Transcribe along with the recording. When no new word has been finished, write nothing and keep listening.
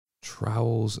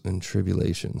Trials and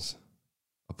Tribulations,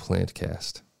 a plant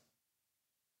cast.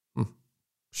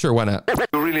 Sure, why not?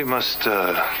 You really must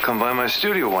come by my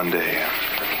studio one day.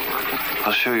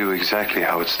 I'll show you exactly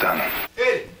how it's done.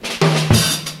 Hey.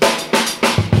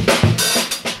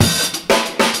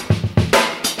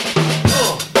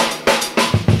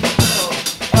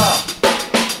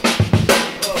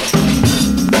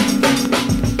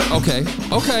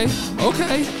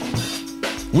 Okay.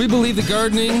 We believe that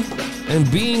gardening and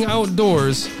being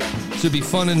outdoors should be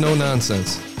fun and no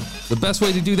nonsense. The best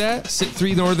way to do that, sit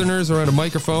three Northerners around a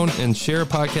microphone and share a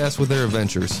podcast with their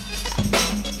adventures.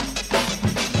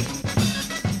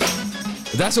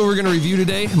 That's what we're going to review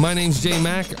today. My name's Jay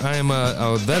Mack. I am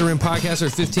a veteran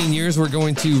podcaster, 15 years. We're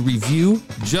going to review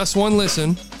just one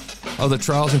listen of the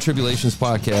Trials and Tribulations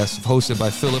podcast hosted by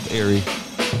Philip Airy.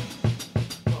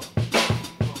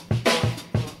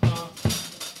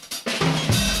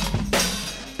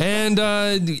 And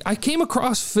I came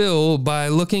across Phil by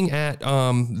looking at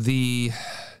one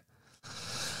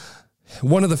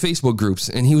of the Facebook groups,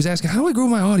 and he was asking, how do I grow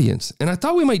my audience? And I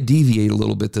thought we might deviate a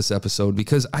little bit this episode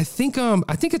because I think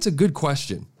it's a good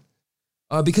question.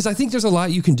 Because I think there's a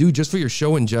lot you can do just for your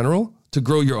show in general to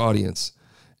grow your audience.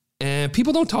 And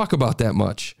people don't talk about that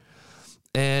much.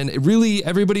 And it really,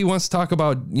 everybody wants to talk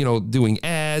about, doing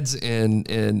ads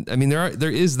and I mean,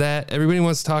 there is that. Everybody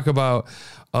wants to talk about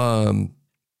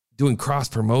doing cross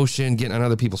promotion, getting on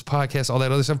other people's podcasts, all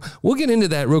that other stuff. We'll get into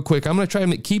that real quick. I'm going to try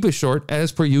to keep it short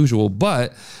as per usual,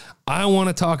 but I want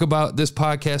to talk about this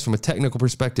podcast from a technical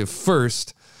perspective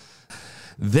first.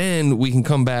 Then we can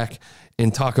come back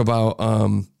and talk about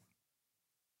how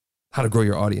to grow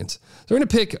your audience. So we're going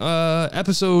to pick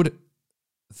episode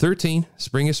 13,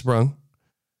 Spring is Sprung.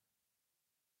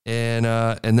 And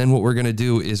then what we're going to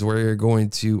do is we're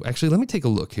going to, actually, let me take a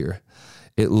look here.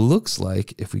 It looks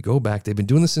like if we go back, they've been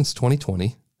doing this since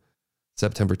 2020,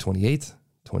 September 28th,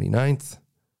 29th,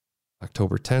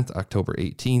 October 10th, October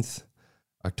 18th,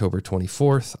 October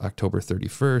 24th, October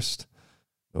 31st,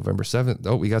 November 7th.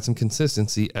 Oh, we got some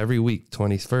consistency every week,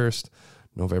 21st,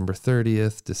 November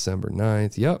 30th, December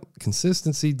 9th. Yep,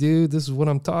 consistency, dude. This is what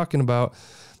I'm talking about.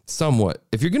 Somewhat.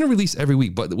 If you're going to release every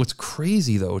week, but what's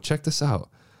crazy though, check this out.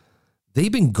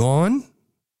 They've been gone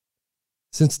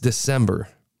since December.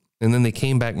 And then they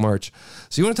came back March.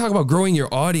 So you want to talk about growing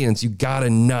your audience, you got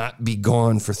to not be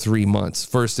gone for 3 months,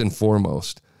 first and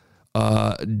foremost.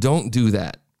 Don't do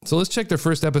that. So let's check their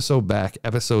first episode back,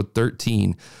 episode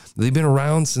 13. They've been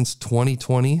around since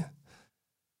 2020,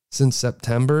 since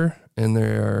September, and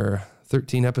there are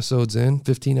 13 episodes in,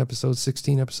 15 episodes,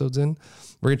 16 episodes in.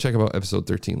 We're going to check about episode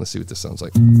 13. Let's see what this sounds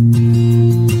like.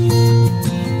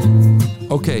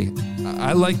 Okay,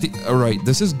 I like all right,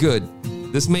 this is good.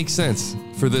 This makes sense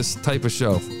for this type of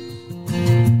show,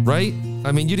 right?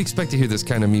 I mean, you'd expect to hear this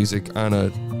kind of music on a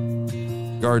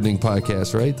gardening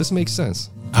podcast, right? This makes sense.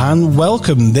 And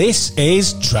welcome. This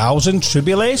is Trials and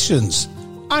Tribulations.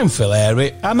 I'm Phil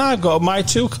Airy, and I've got my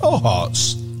two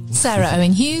cohorts. Sarah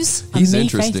Owen Hughes and He's me,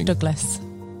 interesting. Faith Douglas.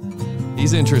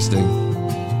 He's interesting.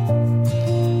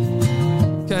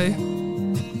 Okay.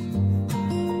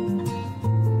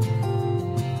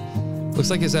 Looks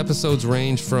like his episodes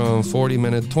range from 20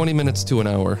 minutes to an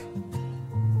hour.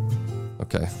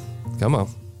 Okay, come on.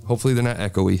 Hopefully they're not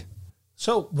echoey.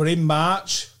 So, we're in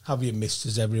March. Have you missed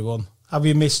us, everyone? Have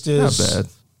you missed us? Not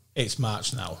bad. It's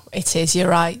March now. It is, you're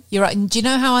right. You're right. And do you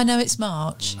know how I know it's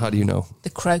March? How do you know?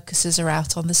 The crocuses are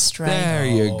out on the strain. There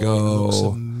you It go. looks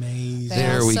amazing.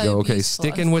 There we go. Okay, beautiful.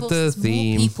 sticking And of with course, the there's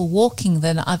theme. More people walking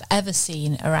than I've ever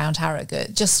seen around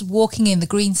Harrogate. Just walking in the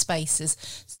green spaces.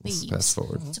 Fast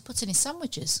forward. To put in his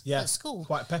sandwiches Yeah, at school.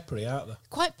 quite peppery, aren't they?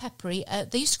 Quite peppery.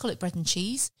 They used to call it bread and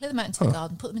cheese. Clear them out into the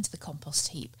garden, put them into the compost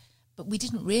heap. But we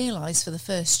didn't realise for the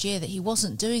first year that he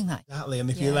wasn't doing that. Exactly, and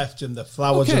if you Yeah. left him, the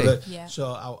flowers Okay. are the... Yeah.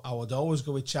 So I would always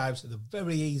go with chives. They're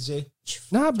very easy.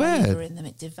 Not bad. Flavour in them,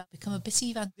 it did become a bit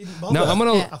even. Didn't bother. Now, I'm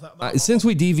going Yeah. to, since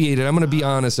we deviated, I'm going to be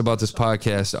honest about this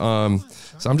podcast.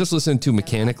 So I'm just listening to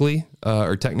mechanically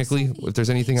or technically, if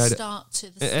there's anything Start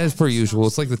to the as per usual,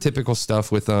 it's like the typical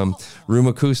stuff with room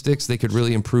acoustics. They could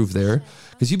really improve there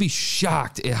because you'd be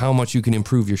shocked at how much you can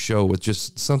improve your show with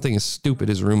just something as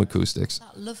stupid as room acoustics.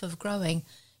 that love of growing,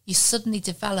 you suddenly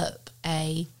develop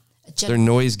a Their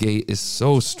noise gate is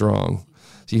so strong.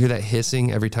 So you hear that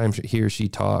hissing every time he or she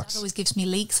That talks. always gives me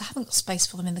leaks. I haven't got space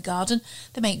for them in the garden.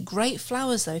 They make great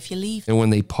flowers though if you leave them. And when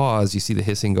they pause, you see the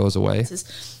hissing goes away.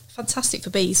 It's fantastic for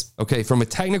bees. Okay, from a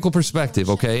technical perspective,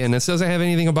 okay, and this doesn't have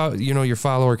anything about, your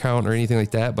follower count or anything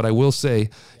like that, but I will say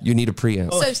you need a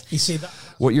preamp. So You see that?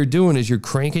 What you're doing is you're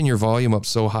cranking your volume up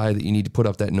so high that you need to put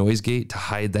up that noise gate to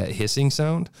hide that hissing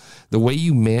sound. The way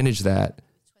you manage that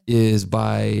is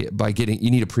by getting,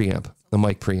 you need a preamp, the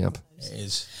mic preamp. It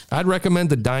is. I'd recommend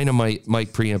the Dynamite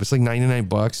mic preamp. It's like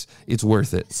 $99. It's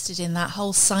worth it. Invested in that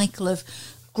whole cycle of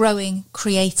growing,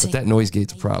 creating. But that noise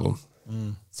gate's a problem.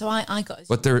 So I got.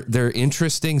 But they're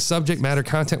interesting subject matter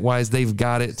content wise. They've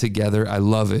got it together. I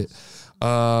love it.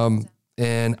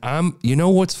 And you know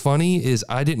what's funny is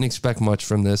I didn't expect much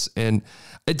from this, and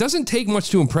it doesn't take much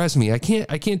to impress me. I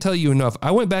can't tell you enough.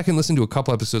 I went back and listened to a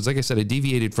couple episodes. Like I said, I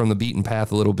deviated from the beaten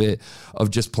path a little bit of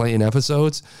just playing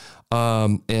episodes,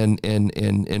 and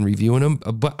reviewing them.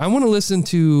 But I want to listen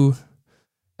to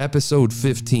episode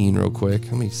 15 real quick.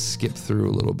 Let me skip through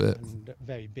a little bit.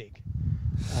 Very big.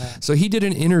 So he did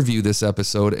an interview this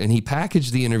episode, and he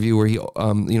packaged the interview where he,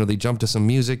 they jumped to some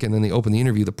music and then they opened the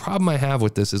interview. The problem I have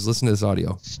with this is listen to this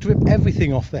audio. Strip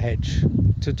everything off the hedge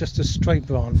to just a straight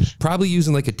branch. Probably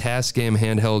using like a Tascam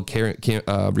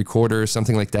handheld recorder or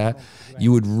something like that.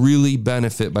 You would really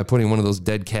benefit by putting one of those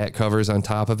dead cat covers on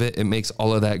top of it. It makes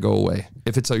all of that go away.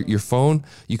 If it's your phone,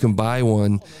 you can buy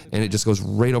one and it just goes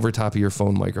right over top of your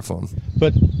phone microphone.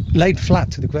 But laid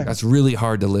flat to the ground. That's really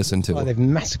hard to listen to. Oh, they've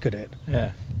massacred it.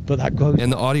 Yeah. But that goes.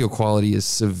 And the audio quality is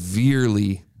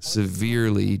severely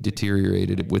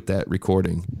deteriorated with that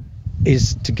recording.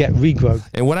 Is to get regrowth.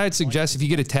 And what I'd suggest, if you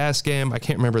get a Tascam, I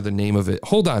can't remember the name of it.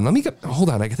 Hold on. I think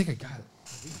I got it.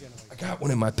 I got one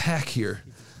in my pack here.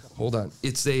 Hold on.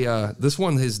 It's this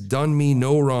one has done me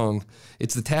no wrong.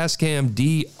 It's the Tascam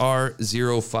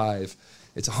DR05.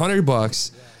 It's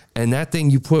 $100. And that thing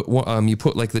you put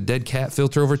like the dead cat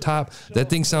filter over top.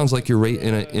 That thing sounds like you're right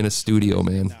in a studio,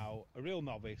 man. Now, a real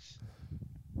novice.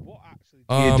 What actually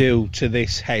do you do to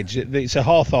this hedge? It's a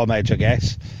hawthorn hedge, I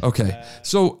guess. Okay.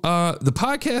 So the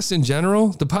podcast in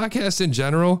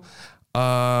general,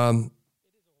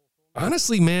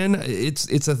 honestly, man,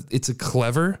 it's a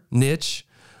clever niche.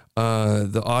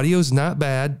 The audio's not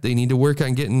bad. They need to work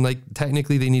on getting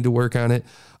technically they need to work on it.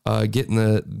 Getting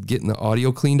the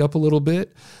audio cleaned up a little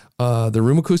bit. The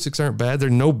room acoustics aren't bad. They're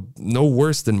no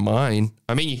worse than mine.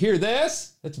 I mean, you hear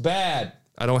this? It's bad.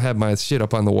 I don't have my shit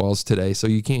up on the walls today, so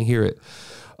you can't hear it,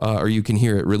 or you can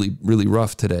hear it really, really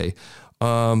rough today.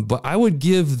 But I would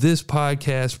give this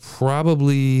podcast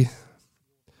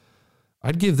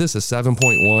I'd give this a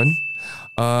 7.1.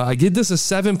 I give this a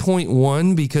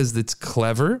 7.1 because it's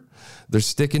clever. They're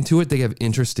sticking to it. They have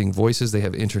interesting voices. They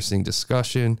have interesting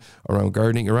discussion around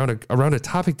gardening, around a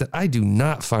topic that I do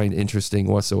not find interesting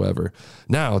whatsoever.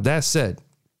 Now, that said,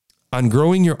 on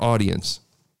growing your audience,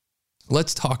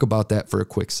 let's talk about that for a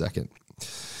quick second.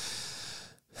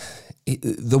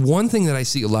 The one thing that I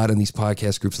see a lot in these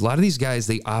podcast groups, a lot of these guys,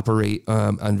 they operate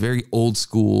on very old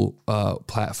school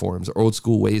platforms or old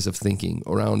school ways of thinking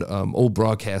around old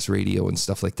broadcast radio and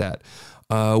stuff like that.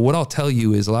 What I'll tell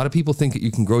you is a lot of people think that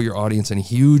you can grow your audience in a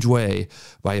huge way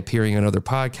by appearing on other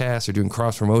podcasts or doing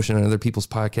cross promotion on other people's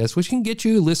podcasts, which can get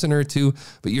you a listener or two,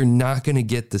 but you're not going to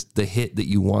get the hit that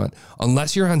you want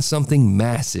unless you're on something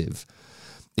massive.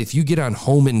 If you get on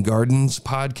Home and Garden's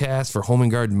podcast for Home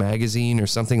and Garden magazine or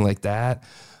something like that,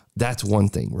 that's one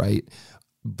thing, right?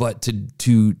 But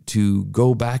to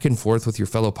go back and forth with your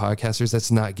fellow podcasters,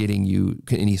 that's not getting you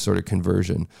any sort of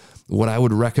conversion. What I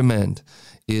would recommend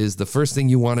is the first thing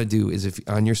you want to do is if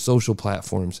on your social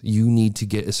platforms, you need to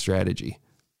get a strategy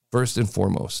first and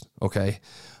foremost. Okay.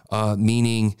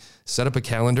 Meaning set up a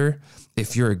calendar.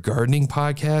 If you're a gardening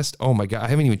podcast, oh my God, I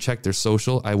haven't even checked their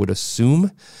social. I would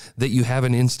assume that you have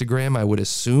an Instagram. I would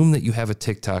assume that you have a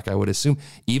TikTok. I would assume,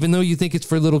 even though you think it's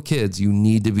for little kids, you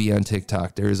need to be on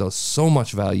TikTok. There is so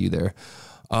much value there.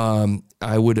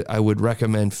 I would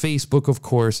recommend Facebook, of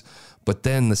course, but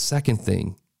then the second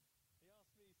thing,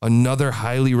 another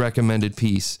highly recommended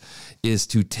piece is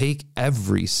to take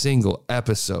every single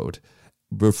episode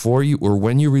before you or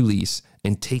when you release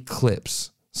and take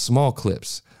clips, small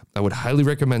clips. I would highly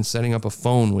recommend setting up a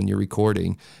phone when you're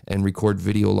recording and record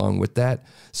video along with that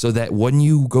so that when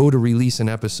you go to release an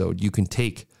episode, you can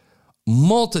take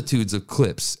multitudes of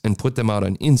clips and put them out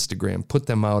on Instagram, put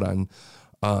them out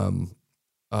on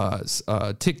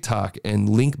TikTok and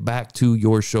link back to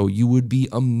your show. You would be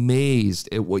amazed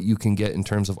at what you can get in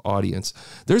terms of audience.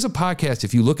 There's a podcast,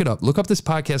 if you look up this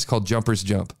podcast called Jumpers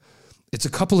Jump. It's a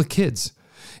couple of kids.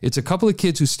 It's a couple of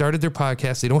kids who started their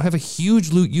podcast. They don't have a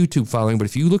huge YouTube following, but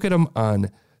if you look at them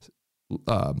on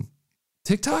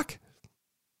TikTok,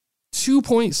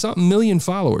 2-point-something million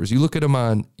followers. You look at them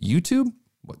on YouTube,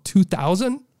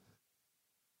 2,000?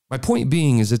 My point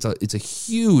being is it's a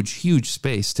huge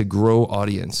space to grow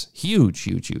audience.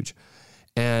 Huge.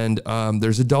 And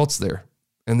there's adults there.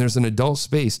 And there's an adult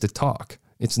space to talk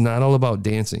It's not all about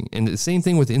dancing. And the same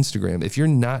thing with Instagram. If you're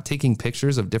not taking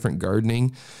pictures of different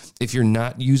gardening, if you're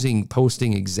not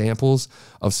posting examples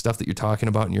of stuff that you're talking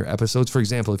about in your episodes, for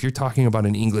example, if you're talking about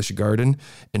an English garden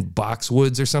and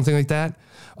boxwoods or something like that,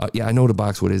 yeah, I know what a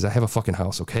boxwood is. I have a fucking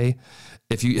house, okay?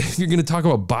 If you're going to talk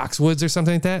about boxwoods or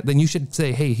something like that, then you should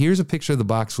say, hey, here's a picture of the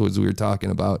boxwoods we were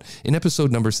talking about in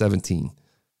episode number 17.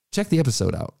 Check the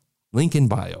episode out. Link in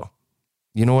bio.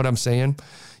 You know what I'm saying?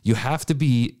 You have to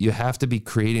be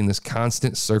creating this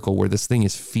constant circle where this thing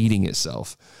is feeding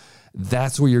itself.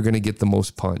 That's where you're going to get the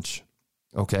most punch.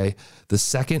 Okay. The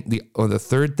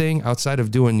third thing outside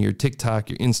of doing your TikTok,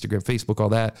 your Instagram, Facebook, all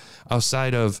that,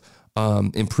 outside of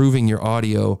improving your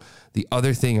audio, the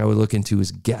other thing I would look into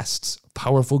is guests,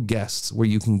 powerful guests where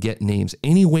you can get names.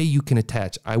 Any way you can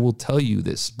attach. I will tell you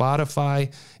this,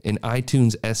 Spotify and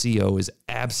iTunes SEO is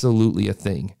absolutely a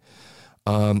thing.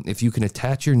 If you can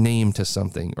attach your name to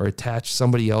something or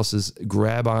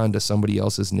grab onto somebody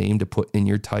else's name to put in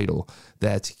your title,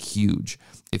 that's huge.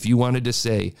 If you wanted to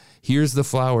say, here's the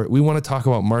flower, we want to talk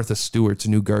about Martha Stewart's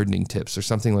new gardening tips or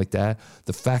something like that,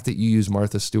 the fact that you use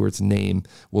Martha Stewart's name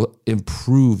will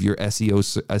improve your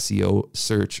SEO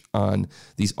search on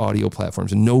these audio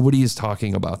platforms. And nobody is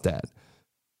talking about that.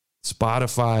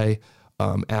 Spotify,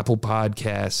 Apple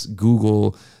Podcasts,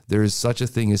 Google, there is such a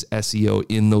thing as SEO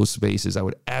in those spaces. I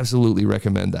would absolutely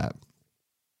recommend that.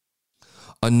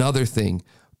 Another thing,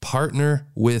 partner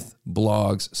with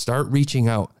blogs. Start reaching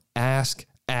out. Ask.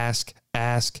 And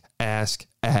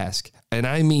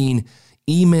I mean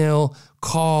email,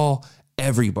 call,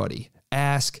 everybody.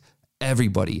 Ask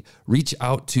everybody. Reach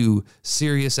out to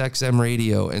Sirius XM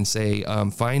Radio and say,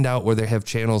 find out where they have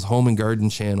channels, home and garden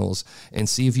channels, and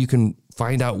see if you can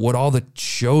find out what all the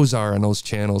shows are on those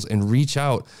channels and reach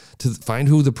out to find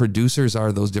who the producers are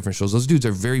of those different shows. Those dudes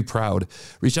are very proud.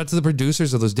 Reach out to the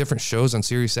producers of those different shows on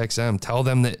Sirius XM. Tell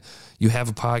them that you have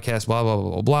a podcast, blah, blah, blah,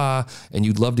 blah, blah, and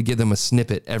you'd love to give them a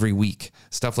snippet every week,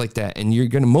 stuff like that. And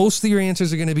most of your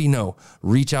answers are going to be no.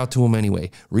 Reach out to them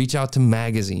anyway. Reach out to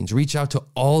magazines. Reach out to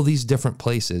all these different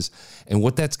places. And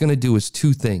what that's going to do is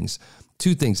two things.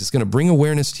 It's going to bring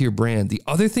awareness to your brand. The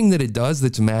other thing that it does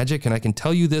that's magic, and I can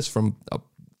tell you this from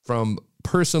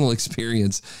personal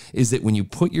experience, is that when you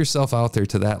put yourself out there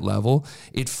to that level,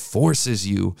 it forces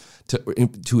you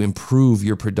to improve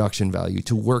your production value,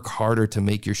 to work harder to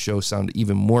make your show sound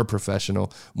even more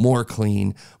professional, more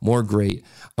clean, more great.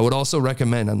 I would also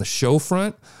recommend on the show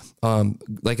front,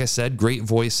 like I said, great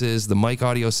voices. The mic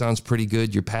audio sounds pretty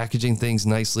good. You're packaging things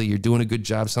nicely. You're doing a good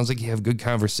job. Sounds like you have good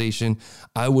conversation.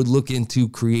 I would look into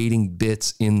creating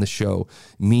bits in the show,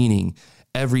 meaning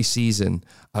every season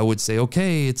I would say,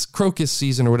 okay, it's crocus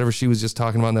season or whatever she was just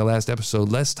talking about in that last episode.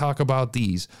 Let's talk about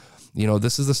these.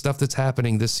 This is the stuff that's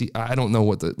happening this I don't know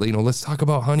let's talk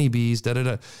about honeybees,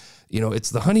 it's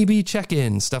the honeybee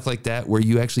check-in, stuff like that, where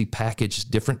you actually package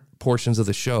different portions of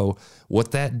the show.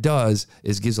 What that does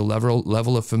is gives a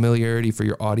level of familiarity for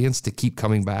your audience to keep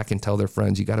coming back and tell their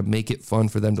friends. You got to make it fun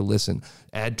for them to listen.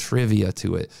 Add trivia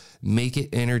to it. Make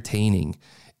it entertaining.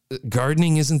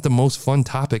 Gardening isn't the most fun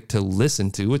topic to listen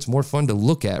to. It's more fun to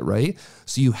look at, right?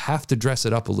 So you have to dress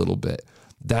it up a little bit.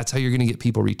 That's how you're going to get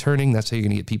people returning. That's how you're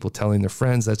going to get people telling their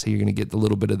friends. That's how you're going to get a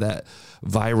little bit of that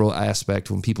viral aspect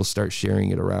when people start sharing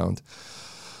it around.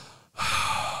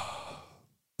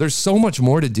 There's so much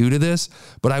more to do to this,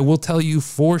 but I will tell you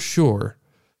for sure,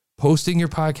 posting your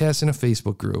podcast in a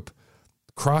Facebook group,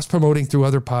 cross-promoting through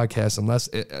other podcasts, unless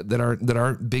that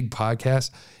aren't big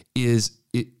podcasts,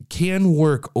 it can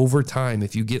work over time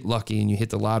if you get lucky and you hit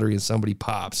the lottery and somebody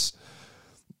pops.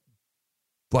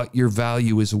 But your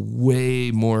value is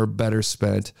way more better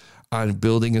spent on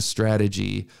building a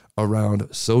strategy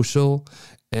around social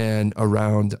and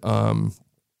around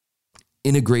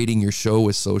integrating your show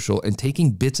with social and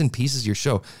taking bits and pieces of your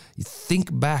show. You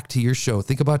think back to your show.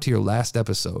 Think about to your last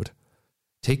episode.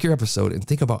 Take your episode and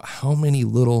think about how many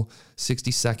little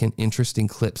 60-second interesting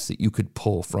clips that you could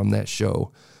pull from that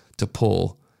show to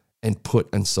pull and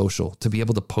put on social to be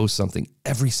able to post something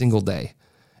every single day.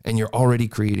 And you're already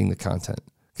creating the content.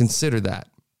 Consider that.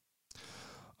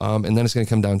 And then it's going to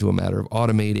come down to a matter of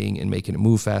automating and making it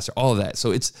move faster, all of that.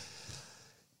 So it's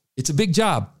a big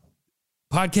job.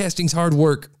 Podcasting's hard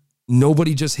work.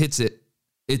 Nobody just hits it.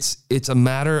 It's a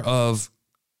matter of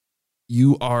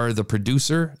you are the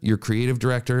producer, you're creative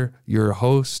director, you're a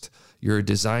host, you're a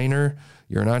designer,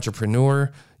 you're an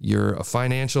entrepreneur, you're a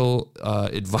financial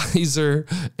advisor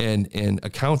and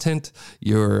accountant,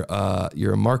 you're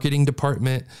a marketing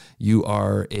department, you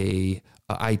are a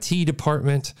IT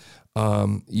department.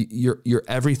 You're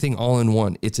everything all in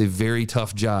one. It's a very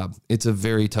tough job.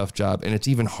 And it's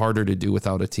even harder to do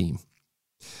without a team.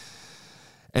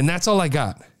 And that's all I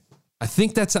got. I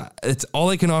think it's all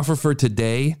I can offer for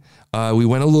today. We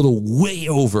went a little way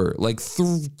over, like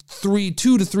 2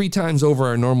 to 3 times over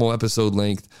our normal episode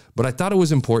length, but I thought it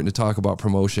was important to talk about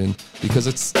promotion because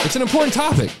it's an important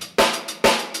topic.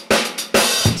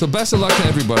 So best of luck to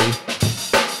everybody.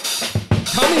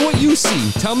 Tell me what you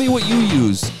see. Tell me what you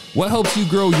use. What helps you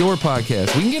grow your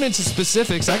podcast? We can get into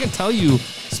specifics. I can tell you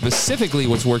specifically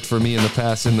what's worked for me in the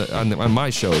past on my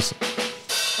shows.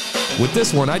 With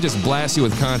this one, I just blast you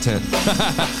with content.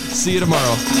 See you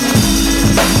tomorrow.